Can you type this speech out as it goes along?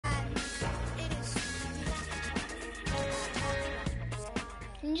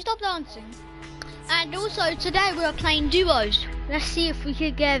Can you stop dancing? And also today we are playing duos. Let's see if we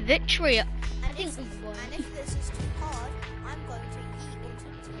can get a victory. I think we won. And if this is too hard, I'm going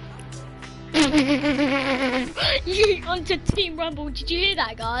to Yeet onto Team Rumble. Did you hear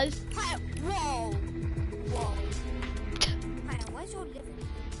that, guys? Whoa! Whoa! Hang on, where's your living room?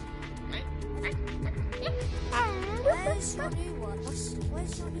 Where's your new one?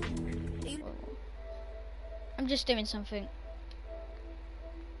 Where's your new one? I'm just doing something.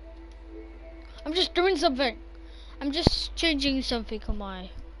 I'm just doing something. I'm just changing something on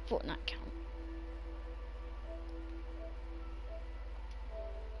my Fortnite account.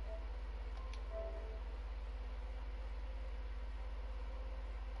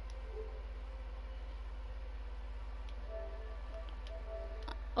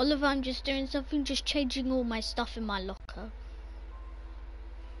 Oliver, I'm just doing something, just changing all my stuff in my locker.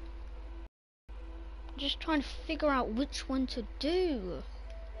 Just trying to figure out which one to do.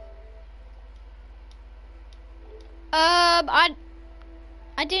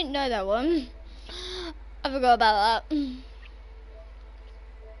 I didn't know that one. I forgot about that.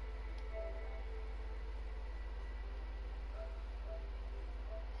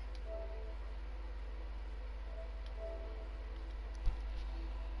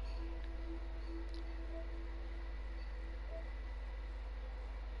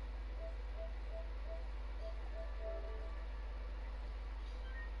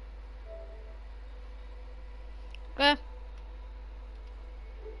 Okay.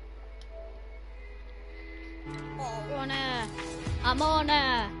 We're on air. I'm on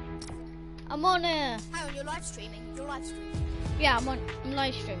air. I'm on air. Hang on, you're live streaming. You're live streaming. Yeah, I'm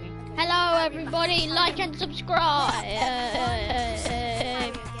live streaming. Hello everybody, like and subscribe.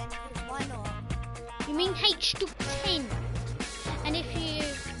 Why not? You mean H210? And if you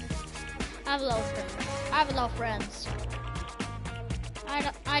have a lot of friends, I have a lot of friends.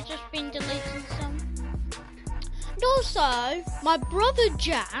 I just been deleting some. And also, my brother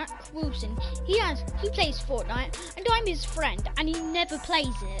Jack Wilson, he plays Fortnite, and I'm his friend, and he never plays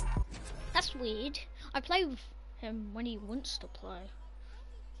it. That's weird. I play with him when he wants to play,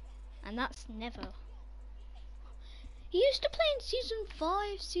 and that's never. He used to play in season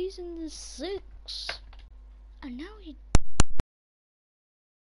 5, season 6, and now he.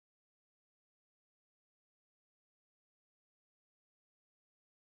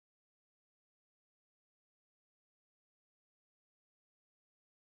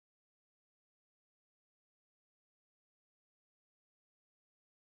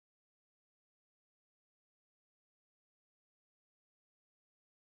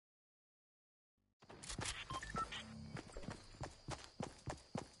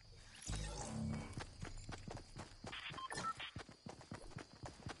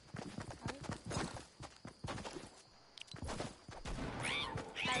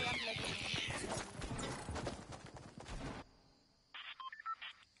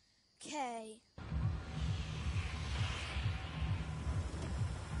 Okay.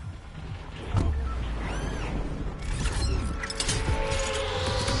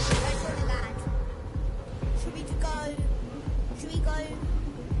 Should we go?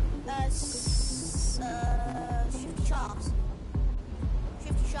 Shift shafts.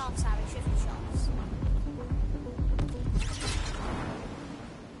 Shift shafts, Harry. Shift shafts.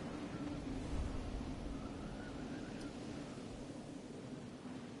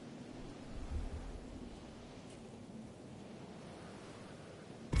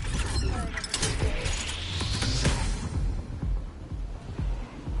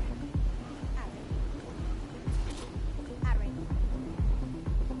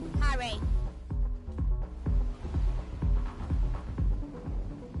 Harry.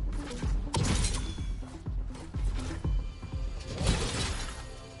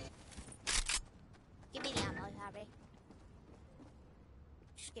 Give me the ammo, Harry.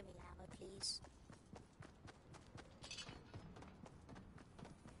 Just give me the ammo, please.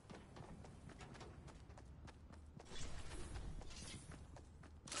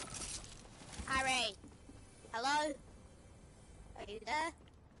 Harry. Hello? Are you there?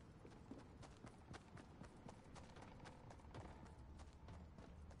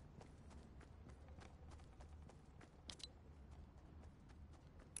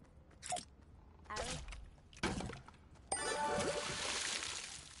 Harry?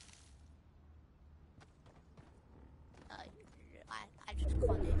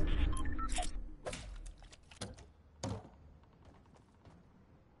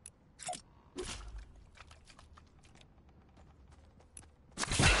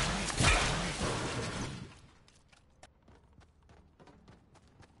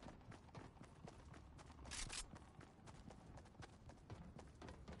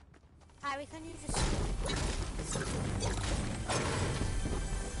 Harry, can you just...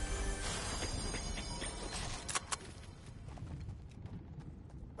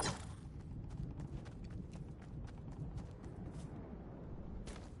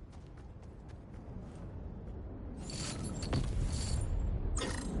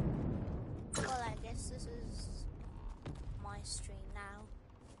 Well, I guess this is my stream now.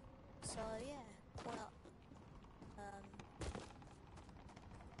 So yeah, well,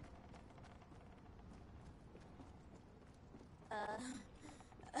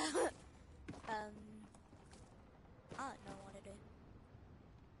 I don't know what to do.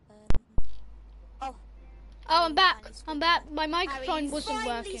 Oh, I'm back. finally I'm back. My Harry, microphone you're wasn't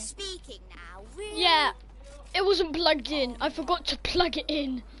finally working. speaking now. Really? Yeah, it wasn't plugged in. I forgot to plug it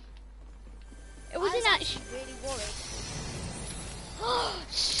in. It wasn't I was actually. really worried.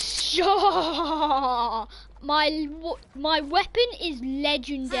 Sure. My weapon is Han,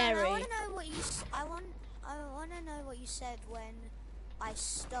 legendary. I want to know what you. I want to know what you said when I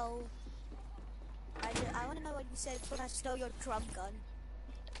stole. I want to know what you said when I stole your drum gun.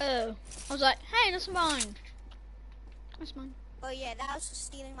 Oh, I was like, hey, that's mine. That's mine. Oh yeah, that was for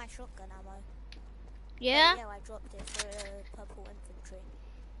stealing my shotgun ammo. Yeah. But yeah, I dropped it for purple infantry.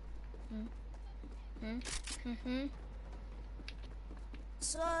 Mhm.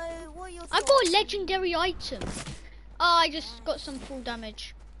 So, what are your I thoughts? got a legendary item. Oh, I just got some full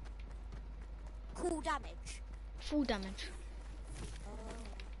damage. Cool damage. Full damage.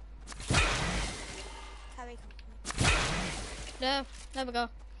 Harry, There we go.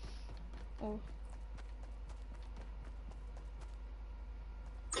 Oh.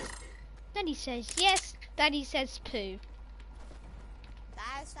 Daddy says yes. Daddy says poo.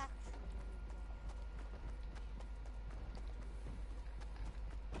 that's actually.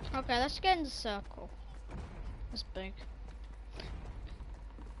 Okay, let's get in the circle. That's big.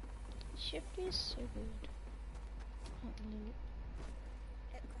 Should be so good.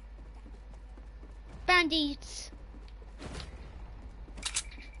 Bandits. Yes,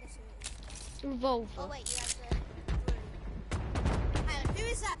 it is. Revolver. Oh wait, you have the brute. Hang on, who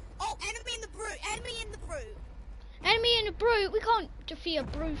is that? Oh, enemy in the brute! Enemy in the brute! Enemy in a brute. We can't defeat a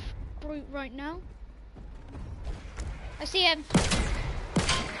brute right now. I see him.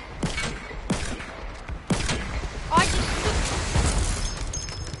 I just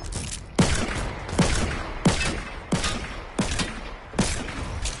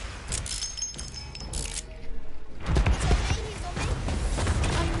He's on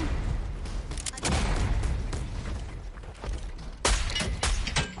me.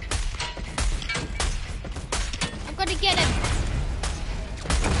 I've got to get him.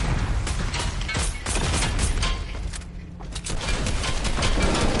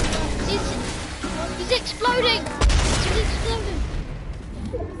 He's exploding. He's exploding.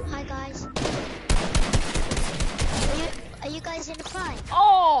 Hi guys. Are you guys in a fight?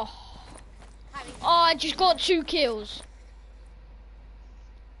 Oh, Harry, I just got 2 kills.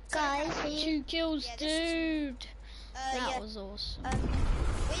 Guys, are you 2 kills, Yeah, this is- dude. That yeah. was awesome.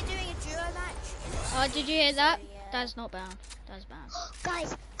 We're doing a duo match. In this Oh, did you hear that? so, yeah. That's not bad. That's bad.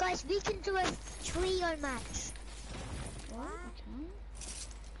 guys, we can do a trio match. What?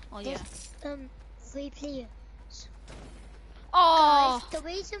 Oh yeah. There's 3 players. Oh, Guys, the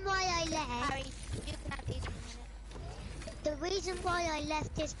reason why I left Harry, you can have these in a minute. The reason why I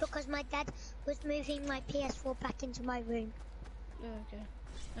left is because my dad was moving my PS4 back into my room. okay.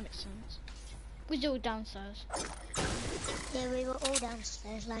 That makes sense. We're all downstairs. Yeah, we were all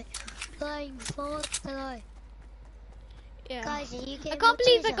downstairs, like playing Fortnite. Yeah. Guys, are you getting I can't your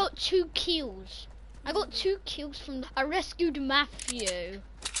believe I teaser? got 2 kills. I got 2 kills from. I rescued Matthew. Yeah,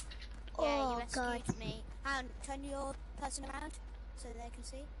 Oh, you rescued God. me. And turn your person around so they can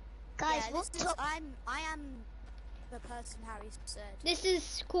see. Guys, yeah, what this is, top? I am the person Harry said. This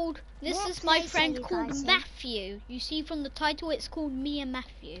is called. This What is my place are friend you called guys in? Matthew. You see from the title, it's called me and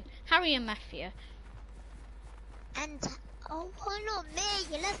Matthew. Harry and Matthew. And why not me?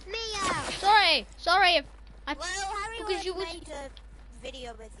 You left me out. Sorry. I, Well, Harry Because would you have was- made a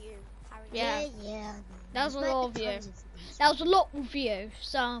video with you, Harry. Yeah. Yeah. That was a There's lot might be of you. tons of videos. that was a lot of you.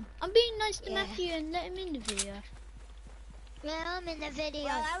 So I'm being nice to Yeah. Matthew and let him in the video. Yeah, I'm in the video.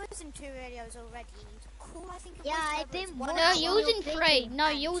 Well, I was in 2 videos already. Cool, I think it Yeah, was. I've There was been one watching No, hour. you was in video 3. No,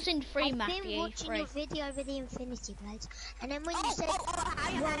 and you was in 3, I've Matthew. been watching 3. your video with the Infinity Blades, and then when you Oh, said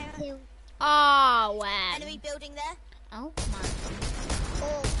Harry, one Harry. kill, Oh, wow. Enemy building there. Oh my.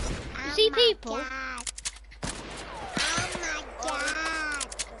 oh, You see my people? God. Oh my God!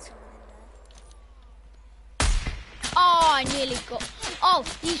 There's someone in there. Oh, I nearly got. Oh,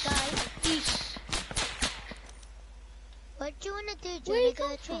 these. What do you wanna do? Do Where you you wanna go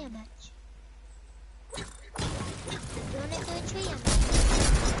come trio from? match? You wanna do a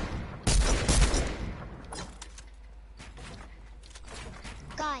trio?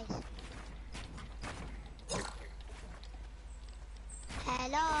 Guys.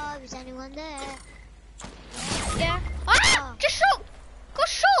 Hello, is anyone there? Yeah. Ah! Oh. Just shot! Got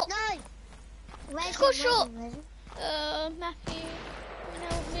shot! No! Where's Got him? shot. Where's him? Matthew,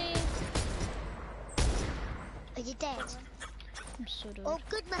 help me. Are you dead? I'm so dead. Oh,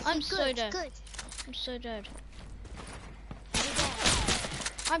 good, Matthew. I'm good, so dead. Good. I'm so dead. Are you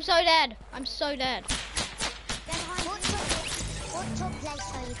dead? I'm so dead. I'm so dead. What top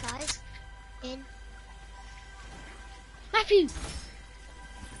place are you guys in? Matthew!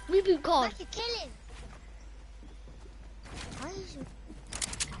 Reboot card. Matthew, kill him! Why is your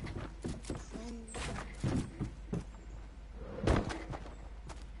friend?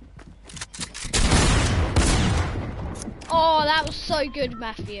 Oh, that was so good,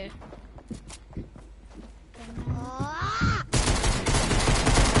 Matthew. Oh,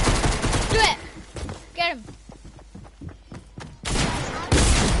 Do it! Get him.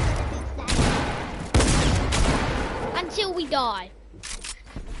 Until we die.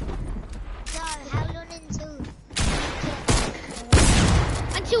 no, how long until?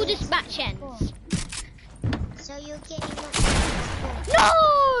 Until this match ends. So you're getting up to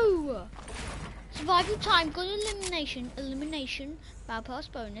No! Survival time, good elimination, battle pass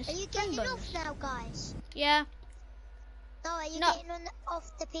bonus, Are you friend getting bonus. off now, guys? Yeah, No, are you No. getting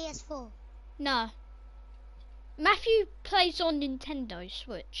off the PS4? no. Matthew plays on Nintendo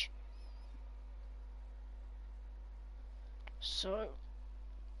Switch. So.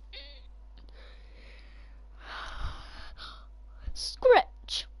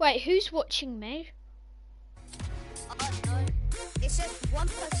 Scratch. Wait, who's watching me? No. It says one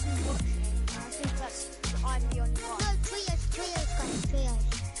person watching. I think I'm the only one. No, trios, guys,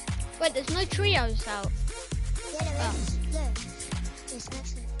 trios. Wait, there's no trios out. Yeah, there is. Look. It's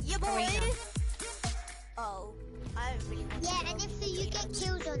next to Yeah, boy. Arena. Oh, I don't really want to Yeah, do and if you arena. get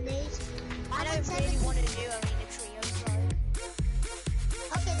killed on these, I don't want really 70. want to do arena trio, so.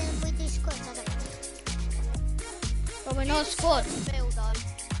 Okay, then we do squads, I don't know. But we're not a squad. Phil, though.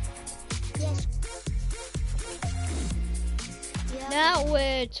 Yes. Yeah. Now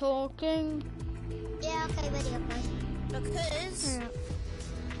we're talking. Yeah, okay, ready up, mate. Because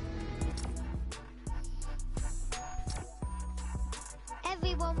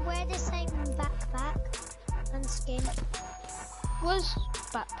Everyone wear the same backpack and skin. Was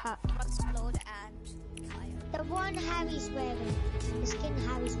backpack. Lord and Kyle. The one Harry's wearing. The skin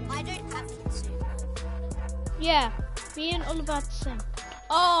Harry's wearing. I don't have the suit. Yeah, me and Oliver had the same.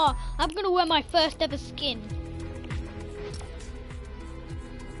 Oh, I'm gonna wear my first ever skin.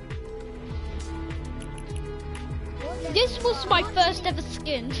 This was my first ever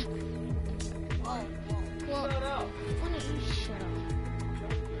skin. Oh, Well, why don't you shut up?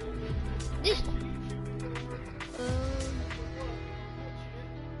 This.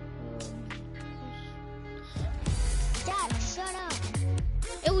 Dad, shut up.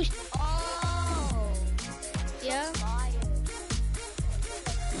 It was. oh. Yeah. Fired.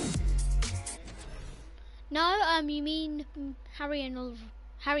 No, you mean Harry and Oliver,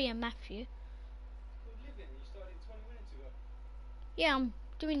 Harry and Matthew? Yeah, I'm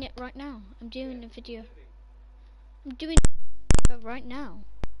doing it right now. I'm doing a video. I'm doing it right now.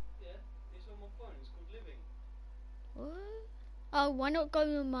 Yeah, it's on my phone. It's called Living. What? Oh, why not go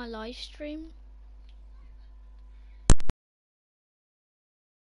on my live stream?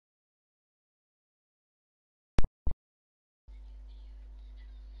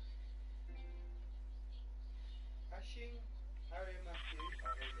 Hashing, Harry and Matthew. Oh,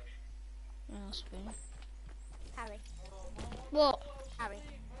 there you go. Oh, that's funny. Harry. What? Harry.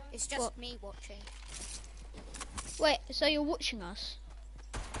 It's just What? me watching. Wait, so you're watching us?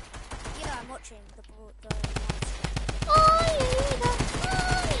 Yeah, I'm watching the Oh yeah,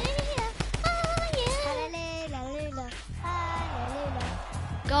 oh yeah. Hallelujah, hallelujah.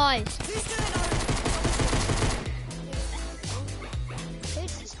 Guys, Who's doing our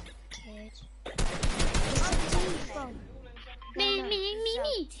Who's this kid? Where's he from? me, me, me,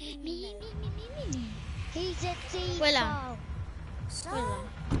 me, me, me, me, me. He's a default. Willa. So, Oh.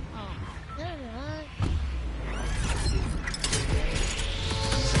 No, no.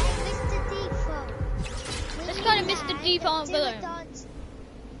 Hey, Mr. Default. Let's go to Mr. Default Do below. a dance.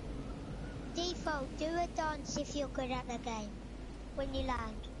 Default, do a dance if you're good at the game. When you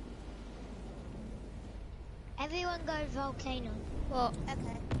land. Everyone go volcano. What?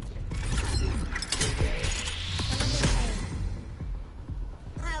 okay.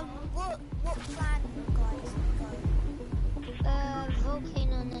 What plan you guys go?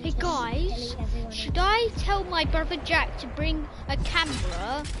 Volcano and then He guys, delete everyone. should I tell my brother Jack to bring a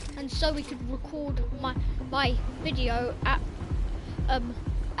camera and so we could record my video at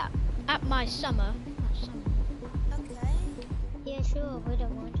my summer? Okay. Yeah, sure, we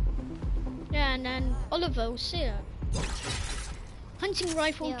don't mind. Yeah, and then Oliver will see it. Hunting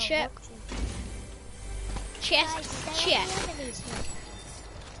rifle Yeah, check. watch it. Chest Guys, stay check. on the enemies here.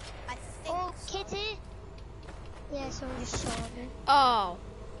 I think Oh, so. Kitty? Yeah, someone just saw me. Oh,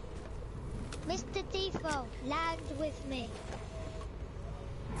 Mr. Default, land with me.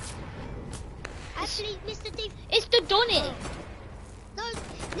 Actually, Mr. Default, it's the Donny. no,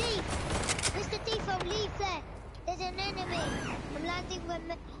 leave. Mr. Default, leave there. There's an enemy. I'm landing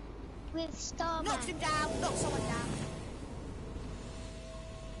with Starman. Knocked him down. Knocked someone down.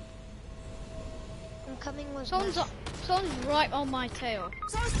 I'm coming with Someone's right on my tail.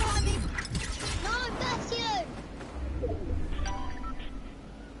 Someone's behind me. No, Matthew!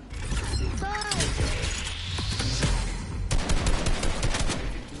 Bye!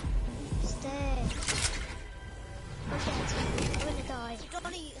 Stay. I'm dead. I'm gonna die.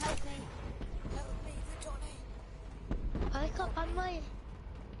 Johnny, help me. Help me, Johnny. I might...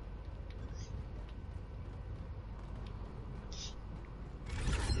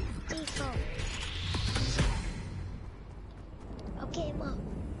 Default. I'll get him up.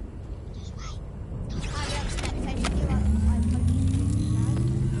 Just wait. Harry, I'm spectating you.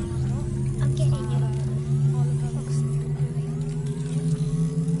 I'm getting you.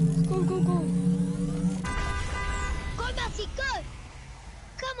 Go, go, go. Go, Matthew, go!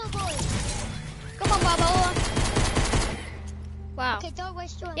 Come on, boys! Come on, Bubba. Wow. Okay, don't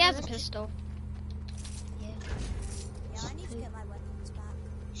waste your He has a ammo. pistol. Yeah. Yeah, I need to get my weapons back.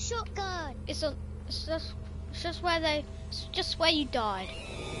 Shotgun! It's just where you died.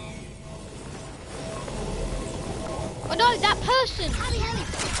 Oh no, that person! Harry, Harry!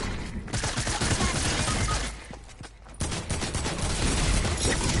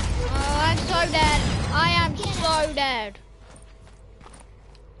 Oh, I'm so dead. I am so dead.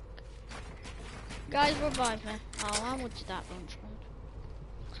 Guys, revive me. Oh, I wanted that bunch.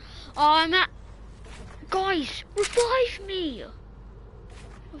 Oh, I'm at... Guys, revive me!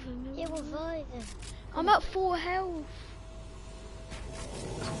 Yeah, revive him. I'm at 4 health.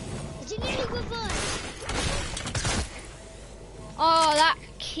 Did you nearly revive? Oh, that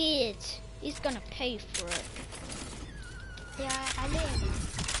kid. He's gonna pay for it. Yeah, I lit him.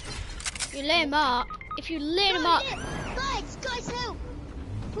 You lit him up. If you lit him up... Guys, help!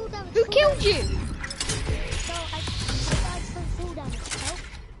 Full damage. Who full killed damage. you? No, I died from full damage. Help.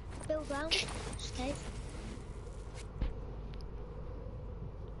 Build round. Escape.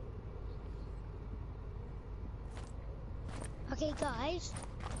 Okay, guys.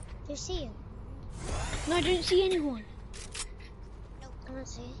 Do you see him? No, I don't see anyone. I don't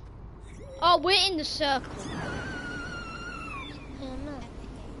see. Oh, we're in the circle. Yeah, no.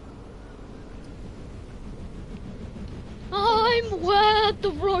 I'm where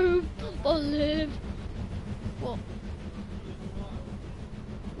the robot live. What?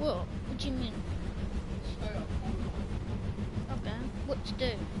 What? What do you mean? Okay, what to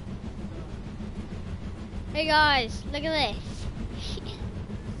do? Hey guys, look at this.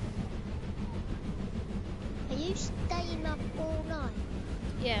 Are you staying up all night?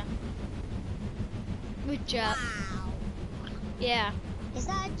 Yeah. With Jack. Wow. Yeah. Is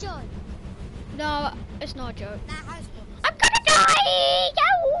that a joke? No, it's not a joke. That has been. I'm gonna die!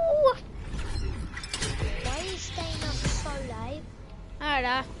 Ow! Why are you staying up so late? I don't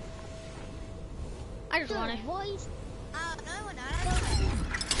know. I just want to. Why? Oh, no one knows.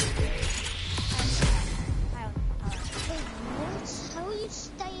 Wait, what? How are you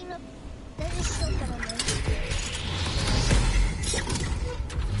staying up? There's a shotgun on me.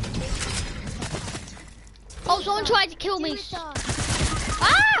 Oh, someone tried to kill Do me. it, dog.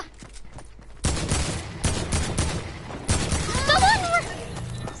 Ah! Someone!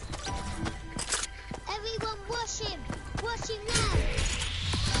 Everyone, wash him! Wash him now!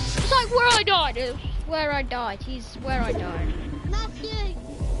 It's like where I died. It's where I died. He's where I died. Matthew!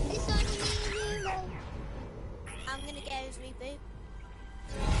 It's only me and you, mate. I'm gonna get his reboot.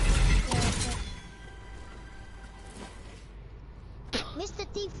 Mr.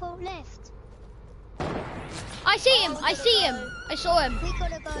 Default left. I see him. I see him. I saw him. We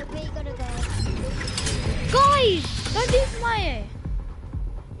gotta go, we gotta go. Guys, don't leave my.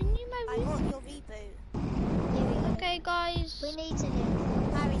 I want your reboot. Here we go. Okay, guys. We need to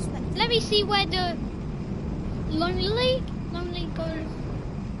live. Harry, spectating. Let me see where the lonely goes.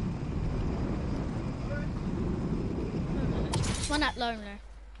 One at lonely.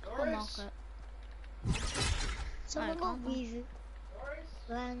 I'll mark it. Someone Alright, got calm down. Weevu.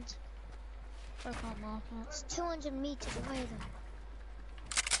 land. I can't mark it. It's 200 meters away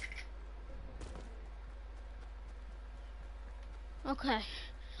though. Okay.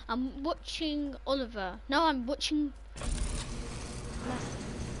 I'm watching Oliver. No, I'm watching... Actually,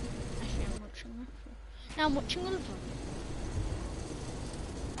 I'm watching Matthew. Now I'm watching Oliver.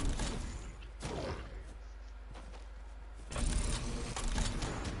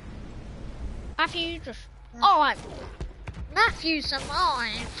 Matthew just... Alright. Matthew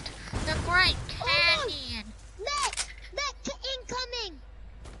survived the Great Canyon. Mech incoming!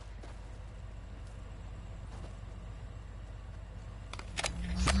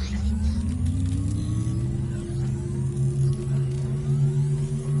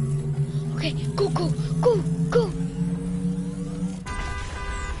 Okay, go.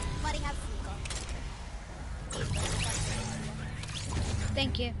 Buddy, have you got?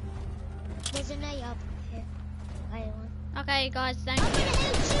 Thank you. There's an A up here. I want. Okay, guys, thank you.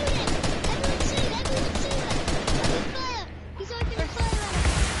 Shoot him! Everyone shoot him! Open fire! He's opening fire on us!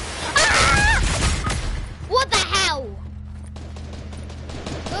 Ah! What the hell?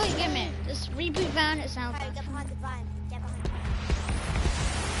 Oh, give me. This reboot van, it sounds Alright, like. get behind the vine. Get behind the vine.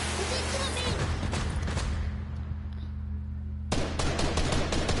 He's incoming!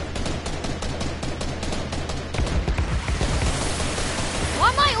 Why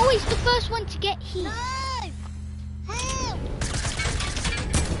am I always the first one to get hit? No! Help!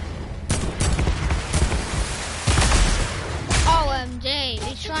 OMG,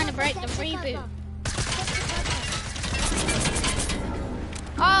 he's trying to break the reboot.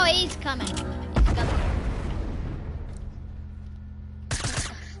 Oh, he's coming.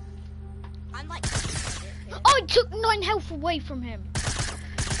 I'm like... Oh, I took 9 health away from him.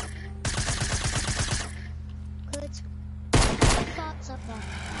 Good. Thoughts up there.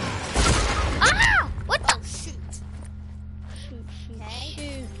 Ah! What the? Shoot. Okay.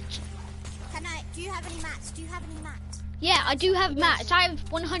 Shoot. Do you have any mats? Yeah, I do have mats. I have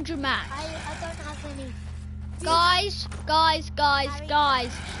 100 mats. I don't have any. Guys.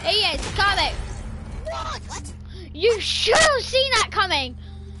 He is coming. What? You should have seen that coming.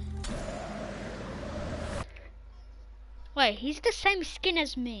 Wait, he's the same skin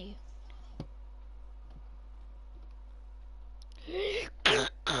as me.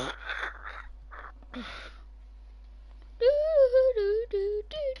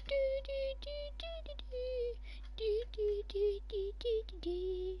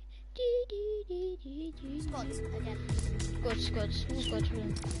 Squads again. Squads. All squads win.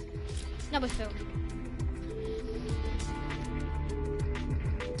 Now we failed.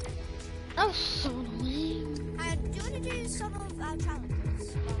 That was so annoying. Do you want to do some of our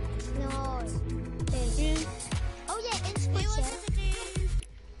challenges? No. Yeah. Oh yeah, in Who squad wants chat. to do?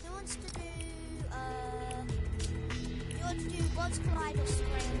 Who wants to do? Do you want to do Worlds Collide or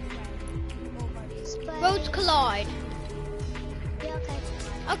Spray and Pray? Or both? Spray. Roads collide. Yeah, okay.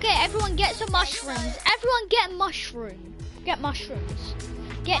 Okay, everyone get some mushrooms. Everyone get mushroom. Get mushrooms.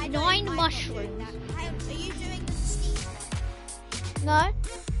 Get 9 mushrooms. Are you doing the Steve? No?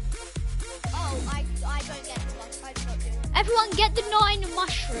 Oh, I don't get the one. I do not do it. Everyone get the 9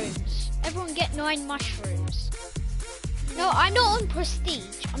 mushrooms. Everyone get 9 mushrooms. No, I'm not on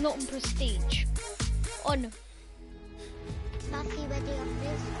prestige. I'm not on prestige. On. Matthew, ready on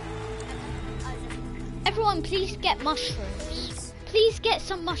this? Oh, no. Everyone, please get mushrooms. Please get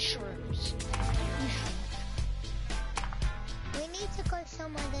some mushrooms. We need to go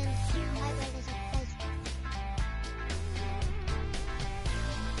somewhere then. I bet there's a place.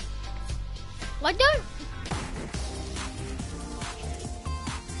 I don't.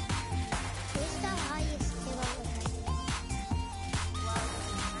 Who's the highest tier over there?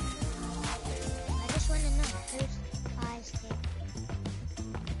 I just want to know who's the highest tier.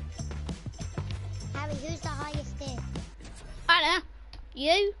 Harry, who's the highest tier? Anna,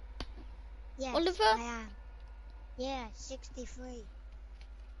 you? Yes, Oliver? I am. Yeah, 63.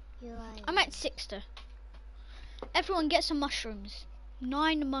 You're right. I'm at 60. Everyone get some mushrooms.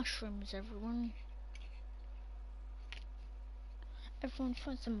 9 mushrooms, everyone. Everyone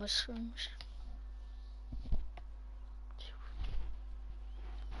find some mushrooms.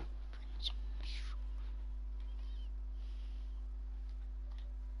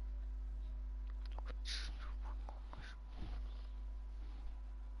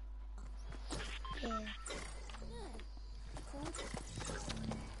 Yeah.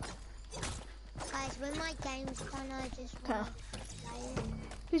 Guys, when my game's done, I just want to play it.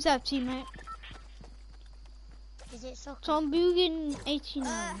 Who's that teammate? Is it soccer? Tom Boogan 89.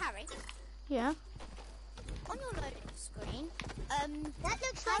 Harry, Yeah. on your loading screen, That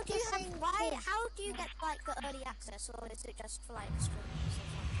looks how like do the you same have right? thing. How do you get like the early access, or is it just for like streamers or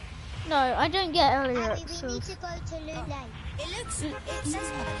something? No, I don't get early Abby, we need access. to go to Loot Lake. It says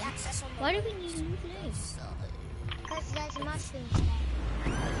early access on the Why do we need Loot Lake? Because there's mushrooms there.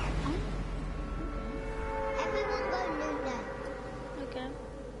 Everyone go Loot Lake. Okay.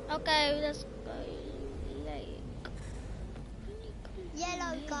 Okay, let's go Lake.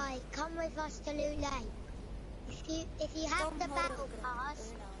 Yellow guy, come with us to Loot Lake. If you have the battle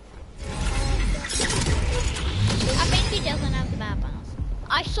pass, I think he doesn't have the bad pass.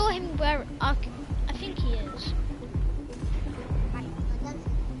 I saw him wear. I think he is. I don't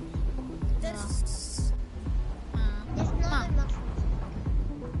think This. there's no Huh. mushrooms.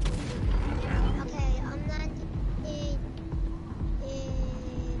 Okay, I'm landing in.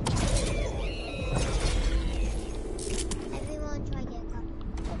 Everyone try get a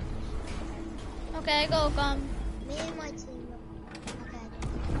couple. Okay, go, come. Me and my team. Okay.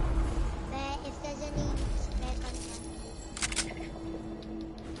 There, if there's any spare guns,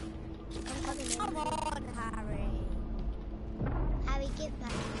 I'm coming in. Come on, Harry. Harry, get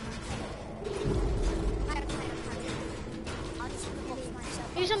back. Harry. I'll just box myself.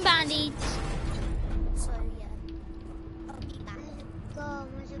 Here's some bandies. So yeah. I'll be back.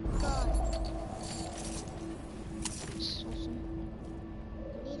 Where's it gone?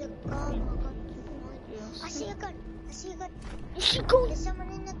 Need a gun. I see a gun. I see a gun. There's someone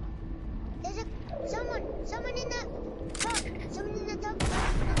in the. There's someone in the truck. Someone in the truck.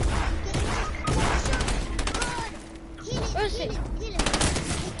 Get shot. God. Heal him. Where is Heal he? him. Heal him.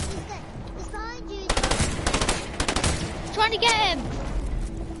 He's dead. He's behind you. Trying to get him.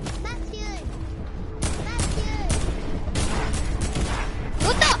 Matthew.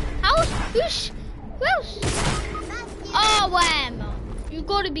 What the? Who's? Who else? Matthew. Oh, wham! You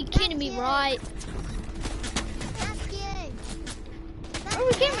gotta be kidding me, right? Matthew. Oh,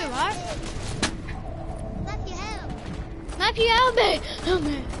 we kidding me, right? Matthew, help. Matthew, help me! Help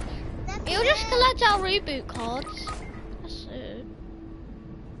me! Matthew, You'll just help. collect our reboot cards. That's it.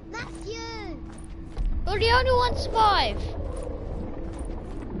 Matthew. You're the only one to survive.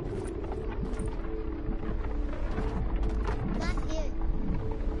 Matthew.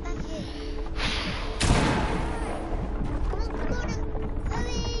 Come on.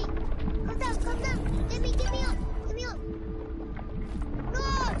 Hurry. Come down. Get me up. No.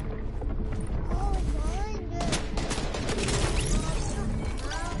 Oh, it's behind you.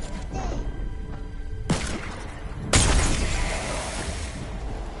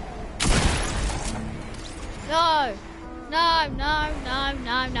 No.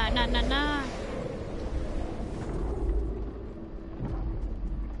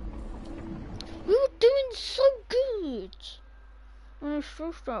 We were doing so good. I'm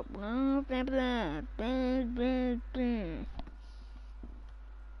so stop. Blah, blah, blah, blah, blah, blah.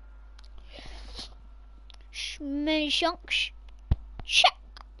 Shunks. Check.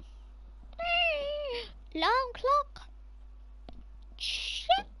 Long clock.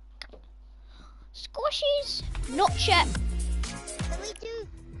 Check. Squashies. Not check. Can we do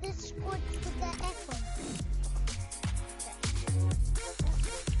the squad with the F on?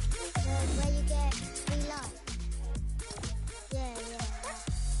 Where you get 3 lives. Yeah.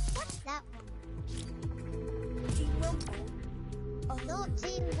 That one. Oh, not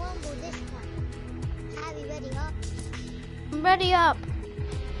Team Rumble this time. Harry, ready up? I'm ready up.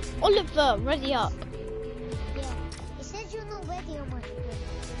 Oliver, ready up. Yeah. It says you're not ready on my screen.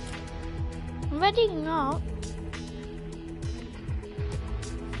 I'm ready up.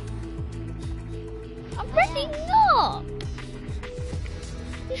 I'm ready up.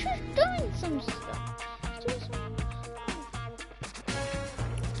 You should doing some stuff. Do some...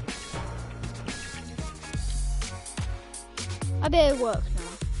 I better work now.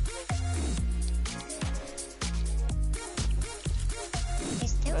 It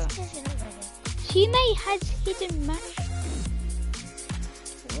still says you're not ready. Teammate has hidden match.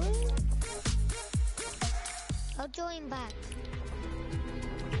 What? I'll join back.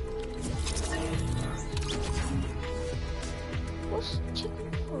 What's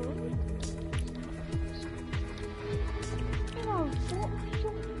chicken for? No, what?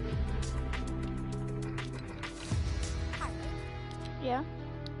 Yeah.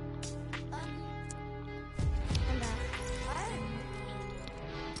 I'm back.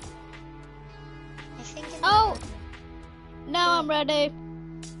 I think it's Oh! Now I'm ready.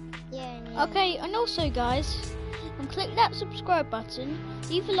 yeah. Okay, and also guys, click that subscribe button,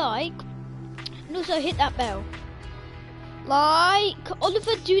 leave a like, and also hit that bell. Like,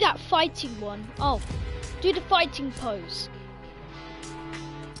 Oliver, do that fighting one. Oh, do the fighting pose.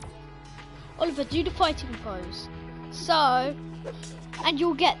 Oliver, do the fighting pose. So, And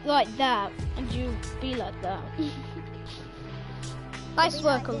you'll get like that, and you'll be like that. Nice Be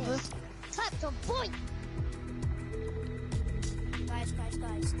work, like Oliver. this. Clap your boy. Guys.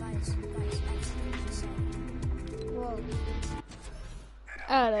 Whoa.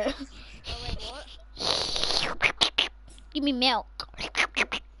 Hello. Oh wait, what? Give me milk.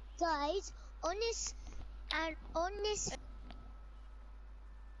 Guys, on this and on this.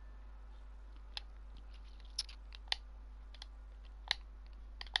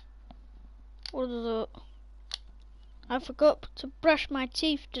 What is it? I forgot to brush my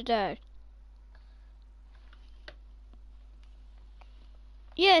teeth today.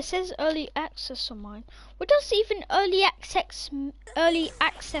 Yeah, it says early access on mine. What does even early access mean?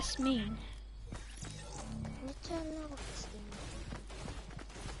 Let's turn off this thing.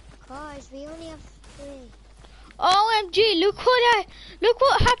 Guys, we only have 3. OMG, look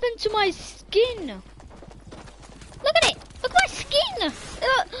what happened to my skin. Look at it. Look at my skin.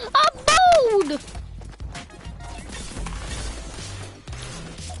 I'm bald.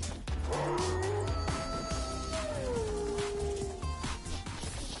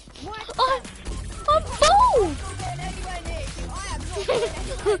 I'm bald.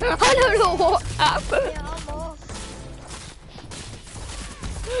 I don't know what happened. Yeah, I'm off.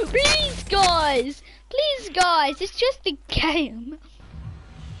 Please guys, it's just a game.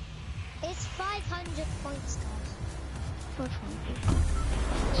 It's 500 points, guys.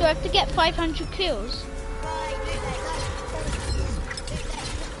 So I have to get 500 kills. Right, loot.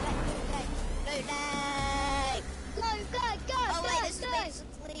 Go, Oh go, wait, this is go.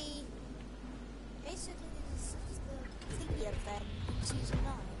 basically this is the thingy event in season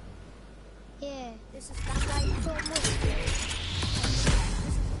 9. Yeah. This is Like John Wick.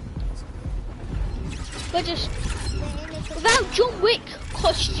 But just They're in it for without John Wick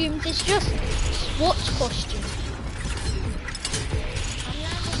costumes, it's just SWAT costumes. I'm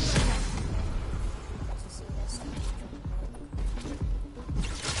landing my map.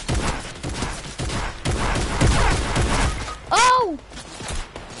 Oh!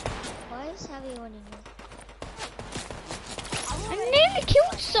 Why is Harry on in here? I nearly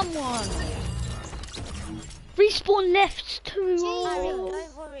killed someone. Respawn left too. Don't Oh.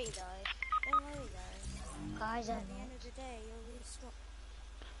 worry though. Guys, At the end of the day, you'll respawn.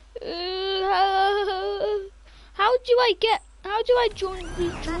 How do I join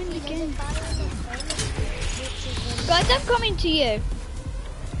the game? Guys, I'm coming to you.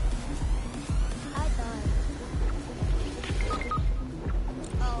 I died.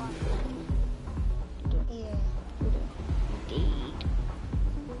 Oh, Yeah.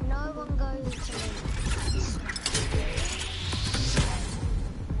 No one goes to me.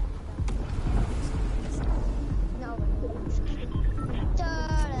 No one goes.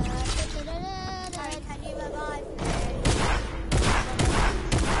 Harry, can you revive me?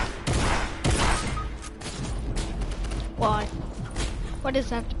 Why? Why does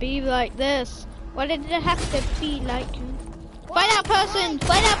it have to be like this? Why did it have to be like? Find that person!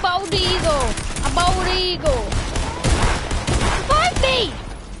 Find that bald eagle! A bald eagle! Find me!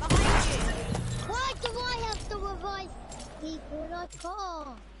 Behind you. Why do I have to revive people? I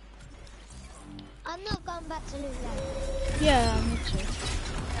can't. I'm not going back to Loot Lake. Yeah, me too.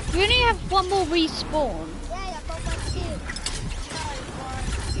 We only have one more respawn. Yeah, I got my kill.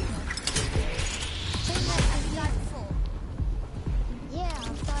 No, like 4. Yeah,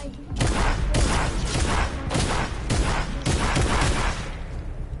 I've died.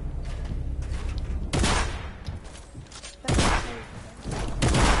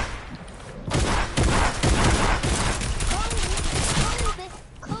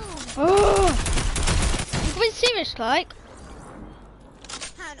 Oh! I'm quite serious, like.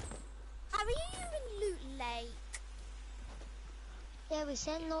 Harry, are you in Loot Lake? Yeah, we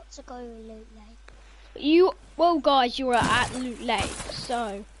said not to go to Loot Lake. Well, guys, you were at Loot Lake,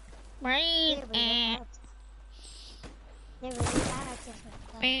 so. Yeah, we had. Yeah, we had different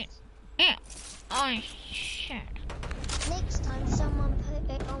plans. Oh, shit. Next time, someone put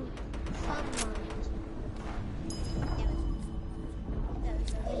it on fun mode.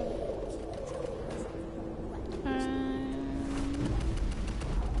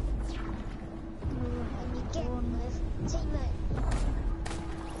 And you get with teammate.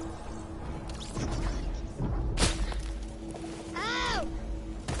 Ow!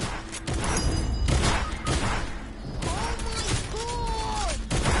 Oh my god!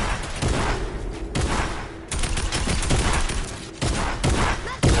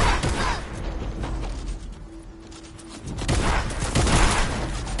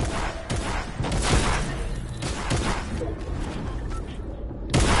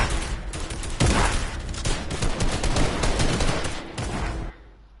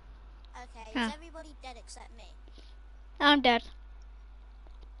 Okay, Ah. is everybody dead except me? I'm dead.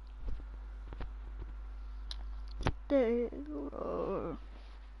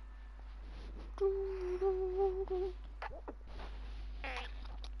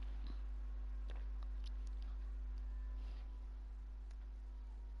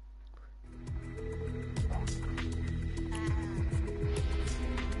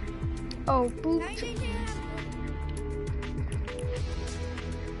 Oh, boot.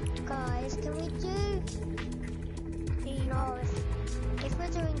 Guys, can we do? No, if we're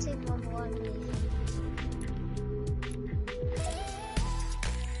doing team number one, leave.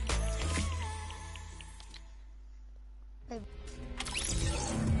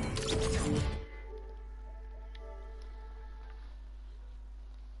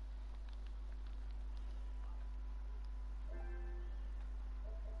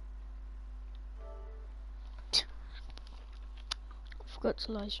 Forgot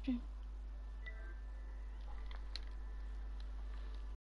to live stream.